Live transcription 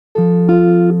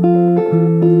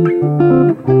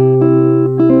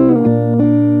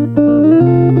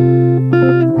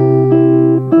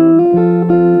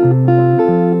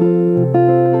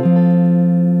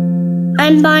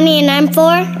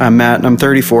I'm Matt, and I'm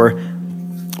 34.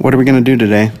 What are we going to do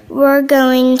today? We're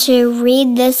going to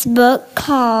read this book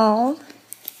called...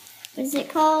 What is it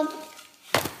called?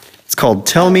 It's called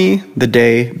Tell Me the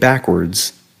Day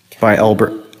Backwards by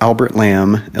Albert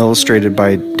Lamb, illustrated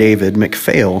by David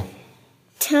McPhail.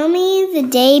 Tell Me the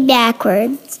Day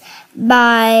Backwards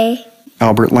by...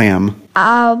 Albert Lamb.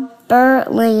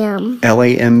 Albert Lamb.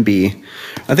 L-A-M-B.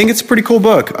 I think it's a pretty cool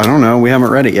book. I don't know. We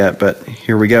haven't read it yet, but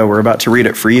here we go. We're about to read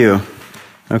it for you.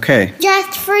 Okay.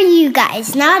 Just for you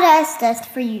guys, not us, just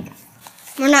for you.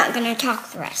 We're not going to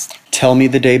talk the rest. Tell Me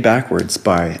the Day Backwards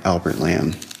by Albert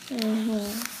Lamb.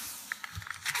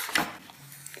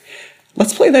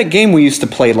 Let's play that game we used to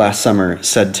play last summer,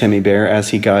 said Timmy Bear as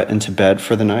he got into bed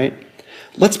for the night.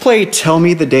 Let's play Tell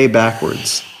Me the Day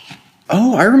Backwards.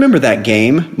 Oh, I remember that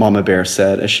game, Mama Bear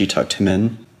said as she tucked him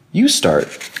in. You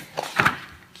start.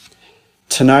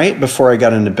 Tonight, before I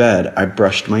got into bed, I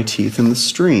brushed my teeth in the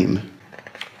stream.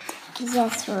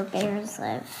 That's where bears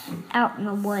live, out in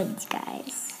the woods,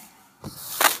 guys.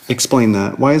 Explain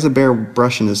that. Why is a bear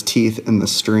brushing his teeth in the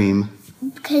stream?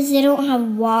 Because they don't have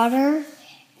water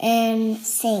and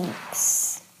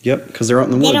sinks. Yep, because they're out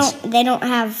in the woods. They don't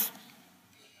have,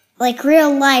 like,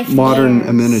 real life modern bears.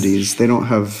 amenities. They don't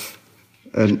have...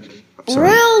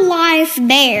 Real life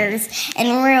bears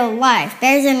in real life.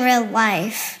 Bears in real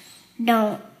life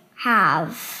don't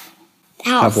have houses.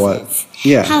 Have what?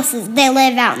 Yeah. Houses. They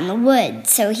live out in the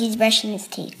woods, so he's brushing his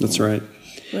teeth. That's right.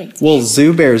 Woods. Well,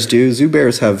 zoo bears do. Zoo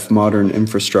bears have modern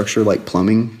infrastructure like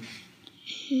plumbing.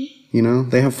 You know,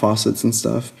 they have faucets and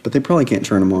stuff, but they probably can't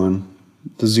turn them on.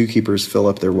 The zookeepers fill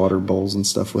up their water bowls and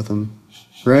stuff with them,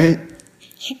 right?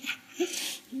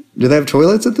 Do they have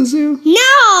toilets at the zoo?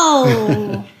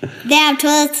 No! They have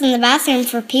toilets in the bathroom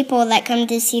for people that come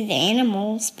to see the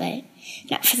animals, but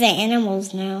not for the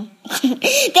animals, no. The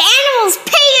animals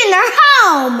pee in their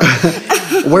home!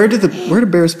 Where do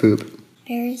bears poop?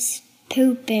 Bears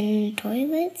poop in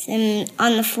toilets and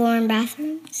on the floor in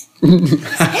bathrooms.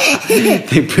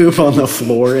 They poop on the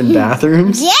floor in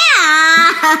bathrooms?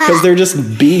 Yeah! Because they're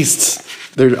just beasts.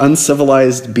 They're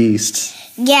uncivilized beasts.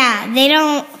 Yeah, they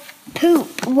don't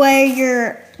poop where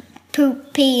you're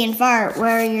poop, pee, and fart,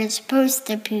 where you're supposed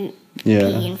to poop,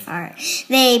 pee, and fart.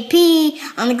 They pee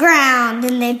on the ground,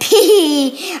 and they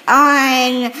pee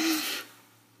on...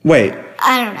 Wait.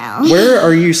 I don't know. Where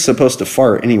are you supposed to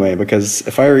fart anyway? Because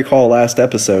if I recall last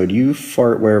episode, you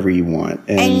fart wherever you want.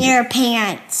 In your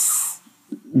pants.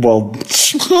 Well... When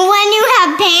you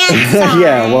have pants on.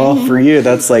 Yeah, well, for you,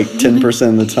 that's like 10%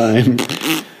 of the time.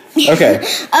 Okay.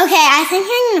 Okay, I think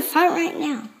I'm going to fart right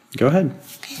now. Go ahead.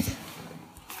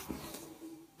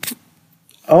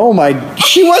 Oh my,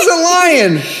 she wasn't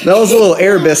lying. That was a little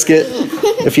air biscuit.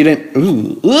 If you didn't,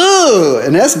 ooh,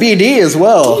 an SBD as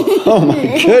well. Oh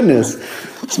my goodness.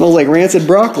 It smells like rancid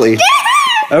broccoli.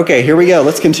 Okay, here we go.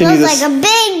 Let's continue this. Smells like a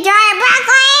big giant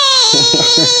broccoli.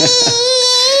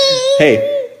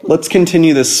 Hey, let's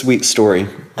continue this sweet story.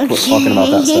 We're talking about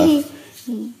that stuff.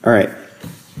 All right.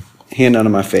 Hand out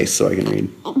of my face so I can read.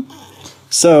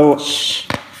 So,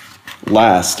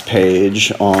 last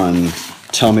page on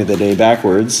Tell Me the Day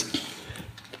Backwards.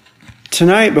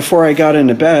 Tonight, before I got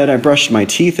into bed, I brushed my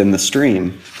teeth in the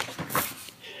stream.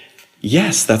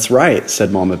 Yes, that's right,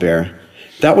 said Mama Bear.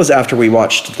 That was after we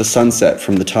watched the sunset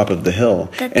from the top of the hill.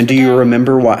 And do you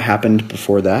remember what happened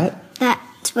before that?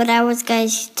 That's what I was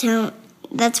telling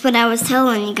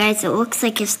you guys. It looks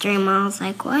like a stream. I was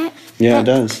like, what? Yeah, it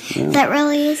does. Yeah. That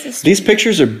really is a stream. These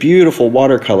pictures are beautiful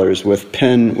watercolors with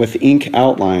ink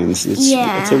outlines.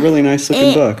 It's a really nice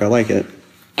looking book. I like it.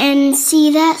 And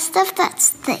see that stuff?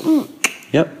 That's the ink.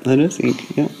 Yep, that is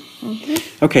ink. Yeah.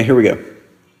 Okay, here we go.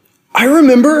 I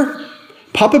remember.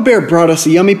 Papa Bear brought us a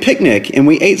yummy picnic and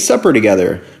we ate supper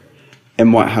together.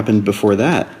 And what happened before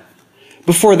that?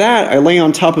 Before that, I lay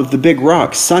on top of the big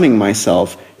rock sunning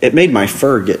myself. It made my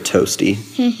fur get toasty.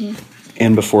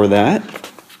 And before that,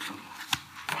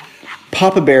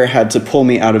 Papa Bear had to pull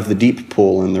me out of the deep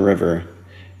pool in the river.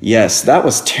 Yes, that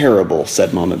was terrible,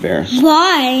 said Mama Bear.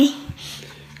 Why?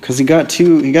 Because he got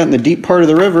in the deep part of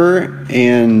the river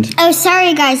and... Oh,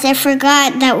 sorry, guys. I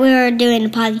forgot that we were doing a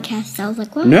podcast. I was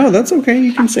like, what? No, that's okay.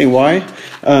 You can say why.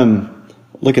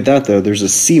 Look at that, though. There's a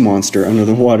sea monster under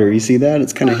the water. You see that?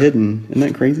 It's kind of hidden. Isn't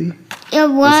that crazy? Yeah,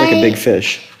 why? It's like a big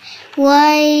fish.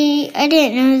 Why? I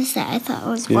didn't notice that. I thought it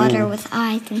was water with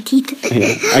eyes and teeth.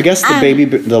 Yeah. I guess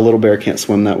the little bear can't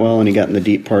swim that well, and he got in the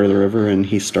deep part of the river, and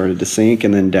he started to sink,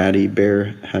 and then Daddy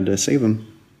Bear had to save him.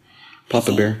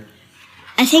 Papa Bear.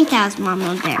 I think that was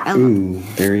Mama Bear. Oh. Ooh,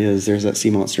 there he is. There's that sea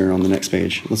monster on the next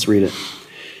page. Let's read it.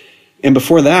 And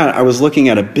before that, I was looking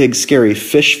at a big, scary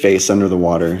fish face under the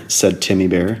water, said Timmy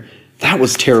Bear. That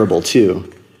was terrible,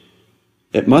 too.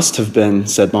 It must have been,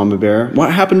 said Mama Bear.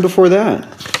 What happened before that?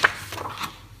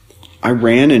 I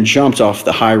ran and jumped off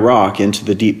the high rock into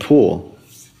the deep pool.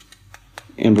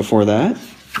 And before that?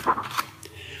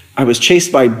 I was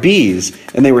chased by bees,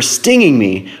 and they were stinging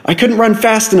me. I couldn't run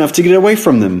fast enough to get away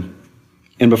from them.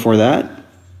 And before that?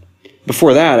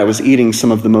 Before that, I was eating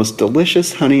some of the most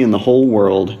delicious honey in the whole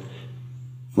world.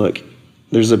 Look,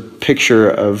 there's a picture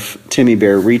of Timmy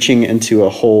Bear reaching into a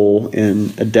hole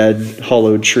in a dead,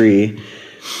 hollowed tree,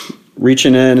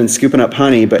 reaching in and scooping up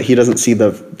honey, but he doesn't see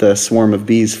the swarm of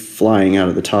bees flying out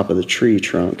of the top of the tree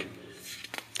trunk.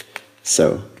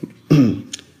 So,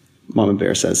 Mama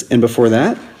Bear says, and before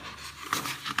that?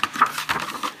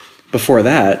 Before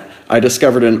that, I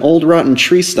discovered an old rotten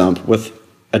tree stump with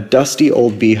a dusty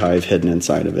old beehive hidden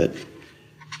inside of it.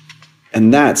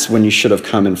 And that's when you should have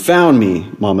come and found me,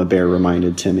 Mama Bear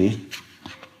reminded Timmy.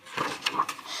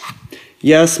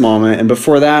 Yes, Mama, and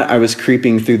before that I was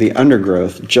creeping through the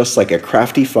undergrowth just like a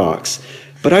crafty fox.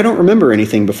 But I don't remember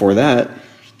anything before that.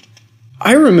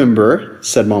 I remember,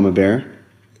 said Mama Bear.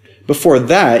 Before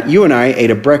that, you and I ate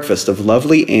a breakfast of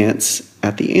lovely ants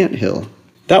at the anthill.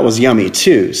 That was yummy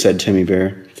too, said Timmy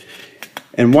Bear.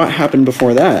 And what happened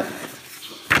before that?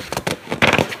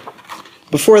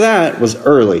 Before that was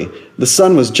early. The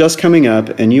sun was just coming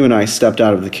up, and you and I stepped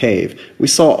out of the cave. We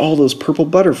saw all those purple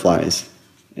butterflies.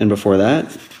 And before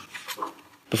that?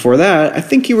 Before that, I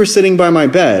think you were sitting by my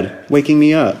bed, waking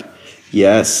me up.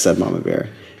 Yes, said Mama Bear.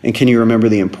 And can you remember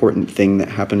the important thing that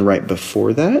happened right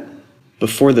before that?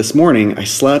 Before this morning, I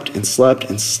slept and slept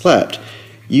and slept.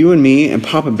 You and me and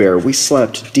Papa Bear, we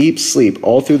slept deep sleep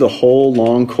all through the whole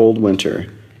long, cold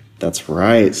winter. That's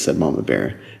right, said Mama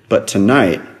Bear. But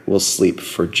tonight, we'll sleep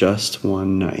for just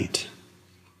one night.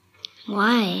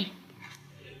 Why?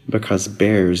 Because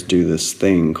bears do this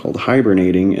thing called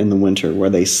hibernating in the winter where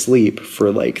they sleep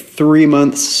for like 3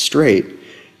 months straight.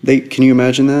 Can you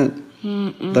imagine that?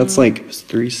 Mm-mm. That's like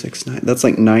 3, 6, 9. That's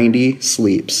like 90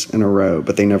 sleeps in a row,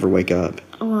 but they never wake up.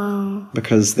 Whoa.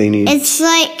 Because they need... It's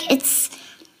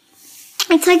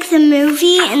like the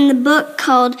movie and the book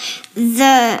called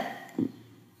The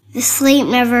Sleep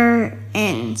Never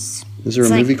Ends. Is there a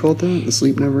movie called that? The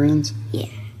Sleep Never Ends? Yeah.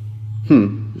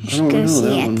 You should go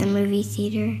see it at the movie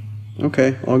theater.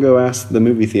 Okay, I'll go ask the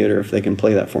movie theater if they can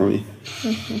play that for me.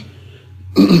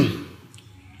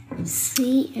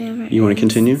 Sleep Never Ends. You want to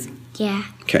continue? Yeah.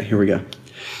 Okay, here we go.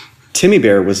 Timmy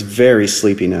Bear was very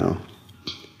sleepy now.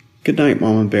 Good night,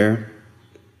 Mama Bear.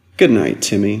 Good night,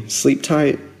 Timmy. Sleep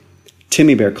tight.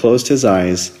 Timmy Bear closed his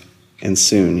eyes, and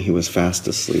soon he was fast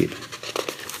asleep.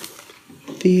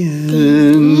 The end.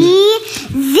 The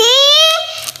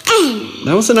end.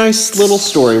 That was a nice little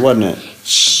story, wasn't it?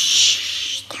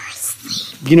 Shh, they're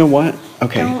asleep. You know what?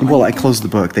 Okay, well, I closed the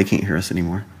book. They can't hear us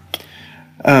anymore.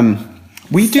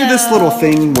 We do this little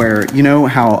thing where, you know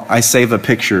how I save a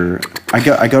picture.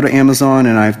 I go to Amazon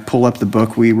and I pull up the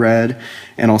book we read,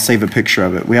 and I'll save a picture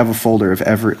of it. We have a folder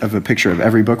of a picture of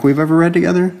every book we've ever read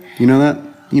together. You know that?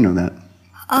 You know that.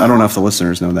 I don't know if the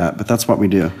listeners know that, but that's what we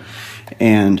do.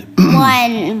 And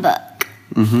one book.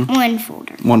 Mm-hmm. One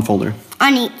folder. One folder.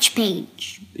 On each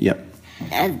page. Yep.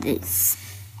 Of this.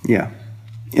 Yeah.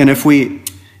 And if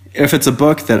it's a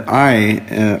book that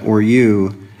I or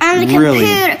you on the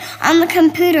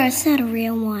computer, it's not a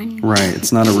real one. Right,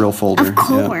 it's not a real folder. Of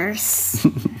course.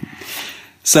 Yeah.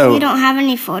 So we don't have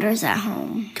any folders at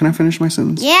home. Can I finish my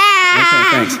sentence? Yeah.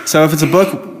 Okay, thanks. So if it's a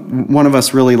book one of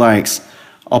us really likes,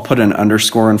 I'll put an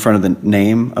underscore in front of the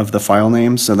name of the file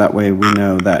name, so that way we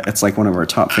know that it's like one of our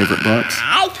top favorite books.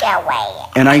 I can't wait.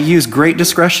 And I use great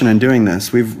discretion in doing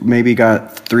this. We've maybe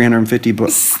got 350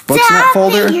 books in that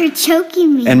folder. You're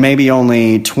choking me. And maybe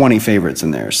only 20 favorites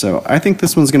in there. So I think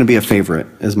this one's going to be a favorite,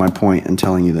 is my point in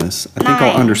telling you this. I think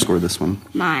I'll underscore this one.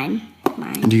 Mine.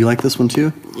 Do you like this one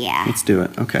too? Yeah. Let's do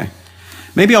it. Okay.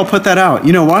 Maybe I'll put that out.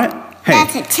 You know what? Hey,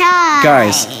 that's a tie.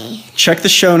 Guys, check the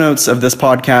show notes of this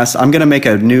podcast. I'm gonna make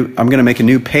a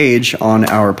new page on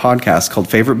our podcast called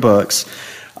Favorite Books.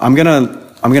 I'm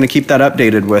gonna keep that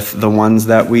updated with the ones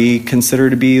that we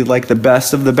consider to be like the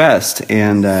best of the best,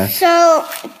 and so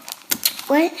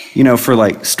what? You know, for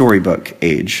like storybook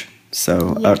age,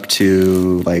 so up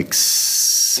to like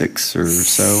 6 or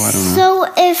so. I don't know. So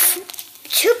if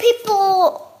two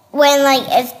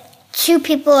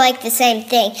people like the same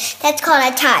thing, that's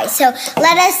called a tie. So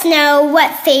let us know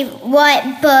what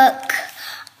book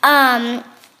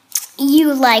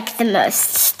you like the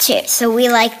most too. So we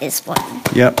like this one.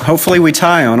 Yep. Hopefully we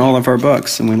tie on all of our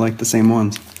books and we like the same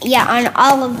ones. Yeah, on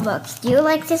all of the books. Do you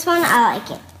like this one? I like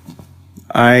it.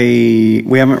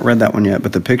 We haven't read that one yet,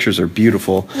 but the pictures are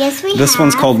beautiful. Yes, we This have.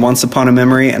 one's called Once Upon a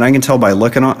Memory, and I can tell by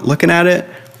looking at it,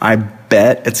 I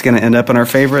bet it's going to end up in our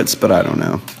favorites, but I don't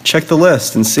know. Check the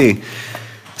list and see.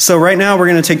 So right now we're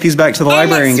going to take these back to the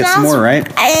library and get some more, right?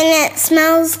 And it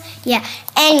smells, yeah.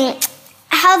 And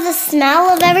how the smell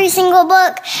of every single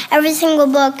book,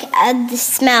 the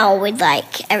smell we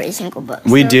like every single book.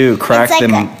 We do crack it's like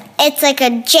them. It's like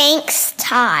a Janx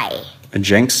tie. A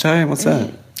Janx tie? What's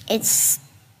that?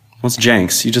 What's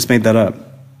Janx? You just made that up.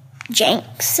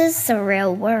 Janx is the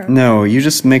real word. No, you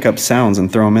just make up sounds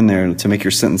and throw them in there to make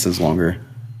your sentences longer.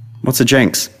 What's a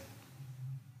Janx?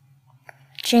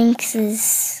 Janx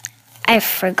is, I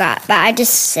forgot, but I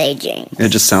just say Janx. It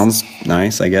just sounds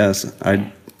nice, I guess.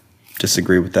 I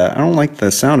disagree with that. I don't like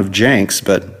the sound of Janx,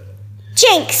 but...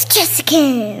 Janx,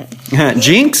 Jessica.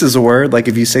 Jinx is a word. Like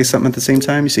if you say something at the same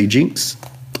time, you say jinx.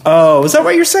 Oh, is that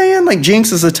what you're saying? Like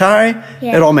jinx is a tie?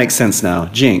 Yeah. It all makes sense now.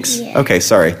 Jinx. Yeah. Okay,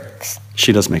 sorry.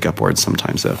 She does make up words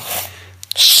sometimes, though.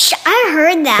 Shh, I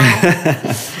heard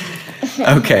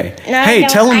that. Okay. No, hey,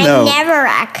 tell them, though. I never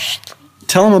actually.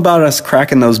 Tell them about us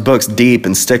cracking those books deep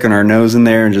and sticking our nose in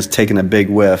there and just taking a big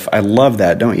whiff. I love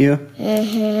that, don't you?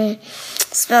 Mm-hmm.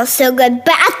 Smells so good.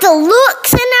 But at the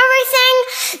looks and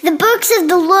everything, the books of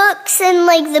the looks and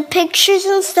like the pictures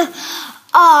and stuff.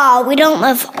 Oh, we don't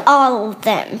love all of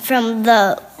them from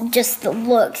just the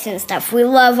looks and stuff. We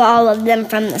love all of them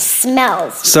from the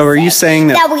smells. So are you saying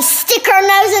that we stick our nose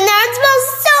in there and it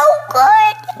smells so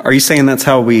good? Are you saying that's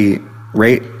how we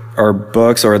rate our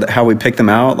books or how we pick them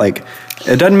out? Like,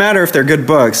 it doesn't matter if they're good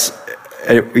books.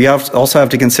 You also have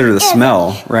to consider the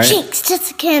smell, right? Jinx,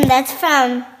 just again, that's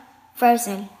from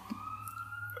Frozen.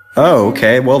 Oh,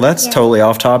 okay. Well, that's totally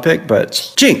off topic,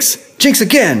 but Jinx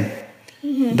again.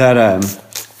 Mm-hmm. That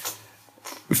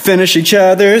finish each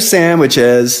other's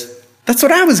sandwiches. That's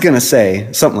what I was gonna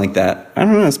say. Something like that. I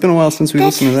don't know. It's been a while since we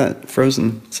listened to that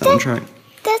Frozen soundtrack.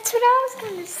 That's what I was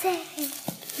gonna say.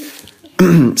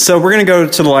 So we're gonna go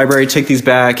to the library, take these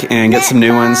back, and get some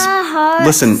new ones.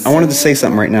 Listen, I wanted to say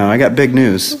something right now. I got big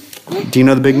news. Do you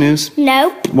know the big news?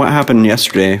 Nope. What happened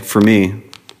yesterday for me?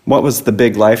 What was the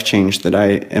big life change that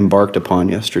I embarked upon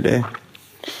yesterday?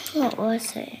 What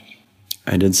was it?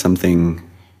 I did something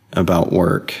about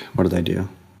work. What did I do?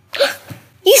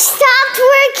 You stopped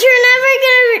work. You're never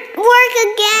going to work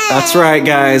again. That's right,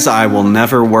 guys. I will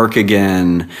never work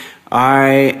again.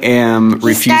 I am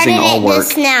refusing all work.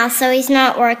 This now, so he's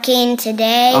not working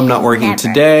today. I'm not working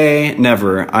today.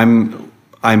 Never. I'm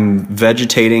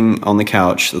vegetating on the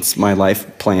couch. That's my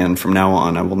life plan from now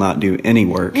on. I will not do any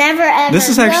work. Never ever. This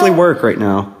is actually work right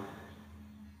now.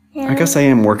 Yeah. I guess I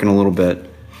am working a little bit.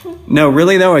 No,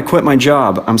 really though, I quit my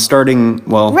job. I'm starting,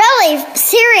 well... Really?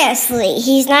 Seriously?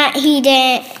 He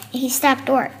stopped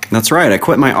work. That's right. I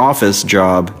quit my office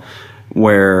job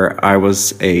where I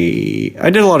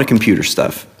did a lot of computer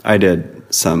stuff. I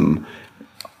did some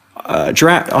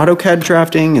AutoCAD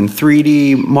drafting and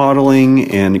 3D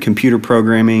modeling and computer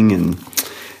programming and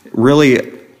really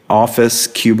office,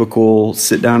 cubicle,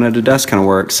 sit down at a desk kind of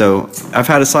work. So I've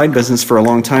had a side business for a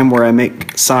long time where I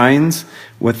make signs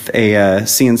with a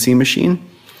CNC machine.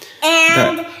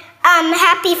 And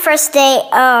happy first day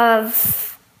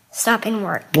of stopping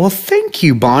work. Well, thank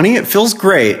you, Bonnie. It feels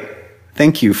great.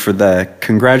 Thank you for the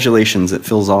congratulations. It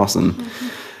feels awesome.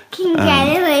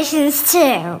 Congratulations,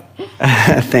 too.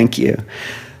 Thank you.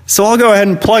 So I'll go ahead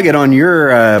and plug it on your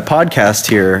podcast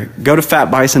here. Go to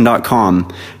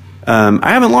fatbison.com. I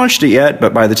haven't launched it yet,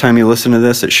 but by the time you listen to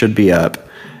this, it should be up.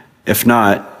 If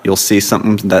not, you'll see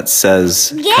something that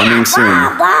says coming soon.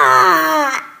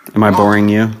 Am I boring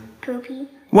you? Poopy.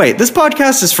 Wait, this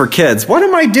podcast is for kids. What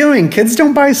am I doing? Kids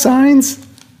don't buy signs?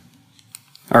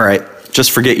 All right, just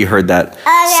forget you heard that.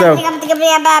 So,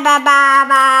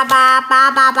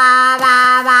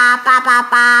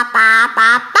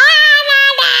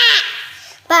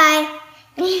 bye.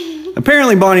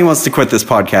 Apparently Bonnie wants to quit this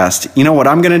podcast. You know what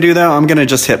I'm going to do, though? I'm going to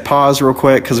just hit pause real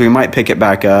quick because we might pick it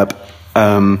back up.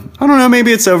 I don't know.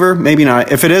 Maybe it's over. Maybe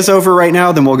not. If it is over right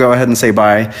now, then we'll go ahead and say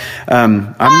bye.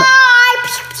 I'm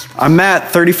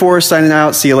Matt, 34, signing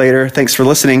out. See you later. Thanks for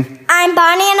listening. I'm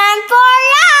Bonnie, and I'm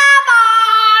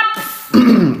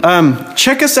forever.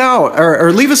 Check us out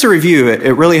or leave us a review.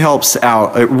 It really helps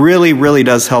out. It really, really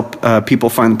does help people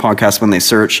find the podcast when they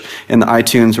search in the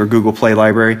iTunes or Google Play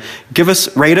library.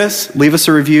 Rate us, leave us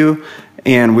a review,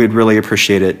 and we'd really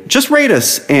appreciate it. Just rate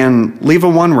us and leave a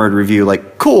one-word review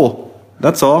like, cool.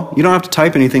 That's all. You don't have to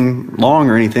type anything long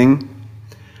or anything.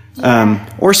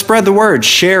 Or spread the word.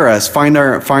 Share us. Find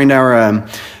our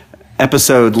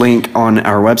episode link on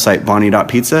our website,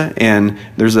 bonnie.pizza, and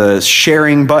there's a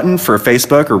sharing button for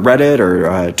Facebook or Reddit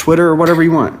or Twitter or whatever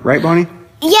you want. Right, Bonnie?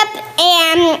 Yep,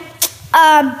 and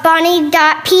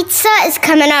bonnie.pizza is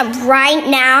coming up right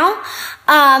now.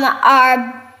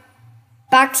 Our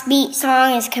Box Beat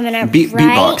song is coming up right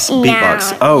now.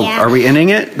 Beatbox. Oh, yeah. Are we ending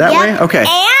it that way? Okay.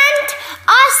 And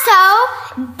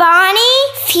also, Bonnie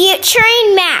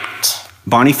featuring Matt.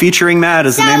 Bonnie featuring Matt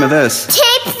is the name of this.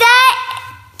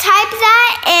 Type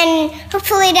that, and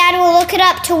hopefully Dad will look it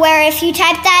up to where if you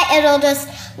type that, it'll just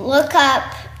look up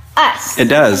us. It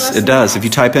does. If you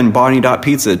type in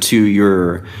bonnie.pizza to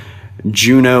your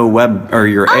Juno web or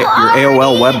your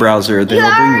AOL web browser, then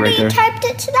it'll bring you right there. You typed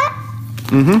it to that?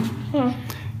 Mm-hmm.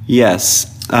 Yes.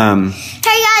 Hey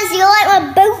guys, you like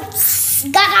my boots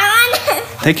got on?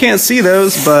 They can't see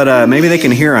those, but maybe they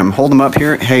can hear them. Hold them up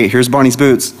here. Hey, here's Bonnie's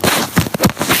boots.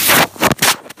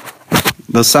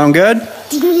 Those sound good?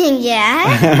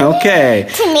 Yeah. Okay.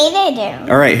 To me, they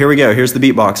do. All right, here we go. Here's the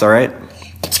beatbox, all right?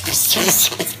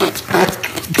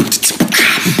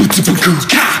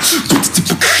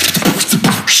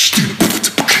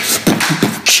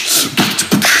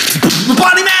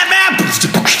 Bonnie Mad Man!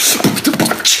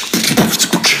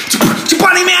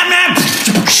 Bonnie Mad Man!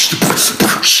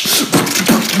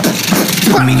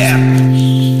 Bonnie Mad!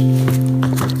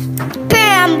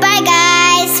 Bam, bye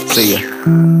guys. See ya.